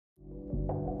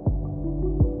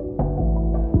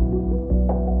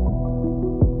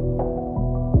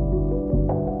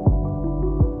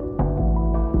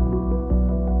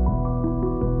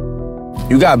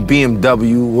You got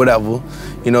BMW, whatever.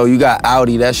 You know, you got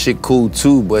Audi, that shit cool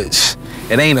too, but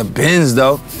it ain't a Benz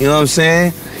though. You know what I'm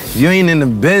saying? If you ain't in the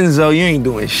Benz though, you ain't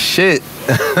doing shit.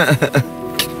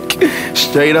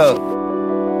 Straight up.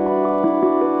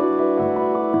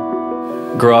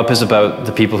 Grow Up is about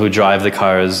the people who drive the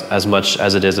cars as much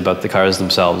as it is about the cars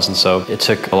themselves. And so it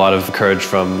took a lot of courage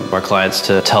from our clients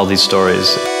to tell these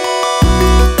stories.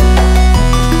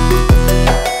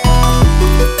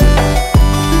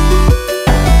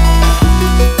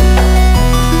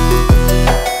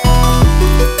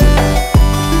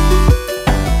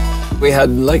 We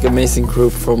had like amazing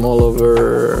group from all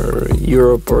over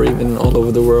Europe or even all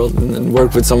over the world, and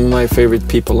worked with some of my favorite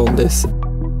people on this.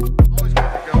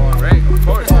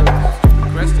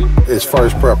 As far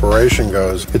as preparation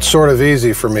goes, it's sort of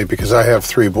easy for me because I have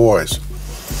 3 boys.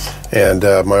 And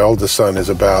my oldest son is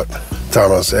about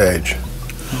Thomas' age.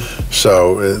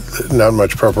 So not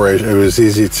much preparation. It was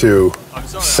easy to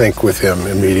sync with him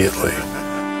immediately.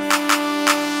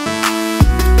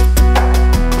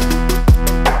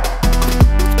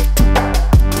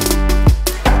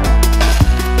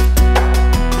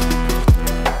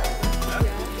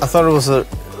 I thought it was a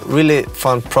really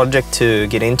fun project to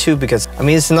get into because, I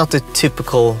mean, it's not a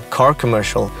typical car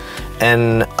commercial.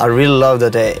 And I really love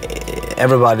that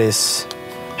everybody's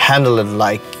handled it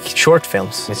like short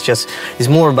films. It's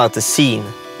more about the scene,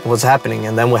 what's happening,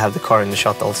 and then we have the car in the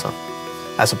shot also,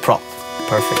 as a prop.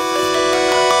 Perfect.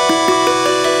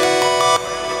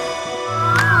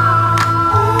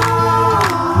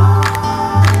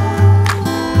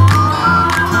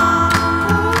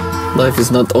 Life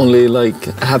is not only like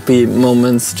happy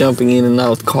moments jumping in and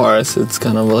out cars, it's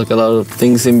kind of like a lot of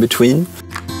things in between.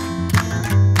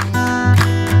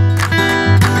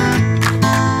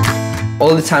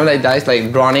 All the time like that is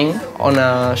like running on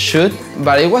a shoot,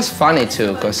 but it was funny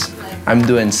too because I'm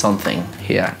doing something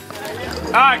here.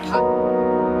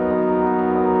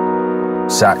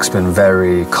 Zach's been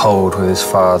very cold with his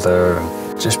father,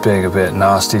 just being a bit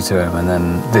nasty to him, and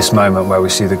then this moment where we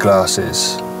see the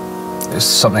glasses,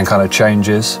 something kind of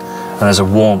changes, and there's a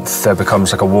warmth, there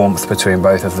becomes like a warmth between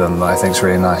both of them that I think is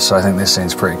really nice, so I think this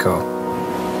scene's pretty cool.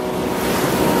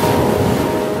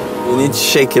 You need to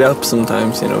shake it up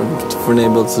sometimes, you know, for being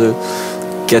able to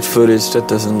get footage that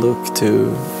doesn't look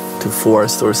too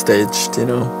forced or staged, you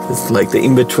know. It's like the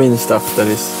in-between stuff that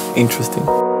is interesting.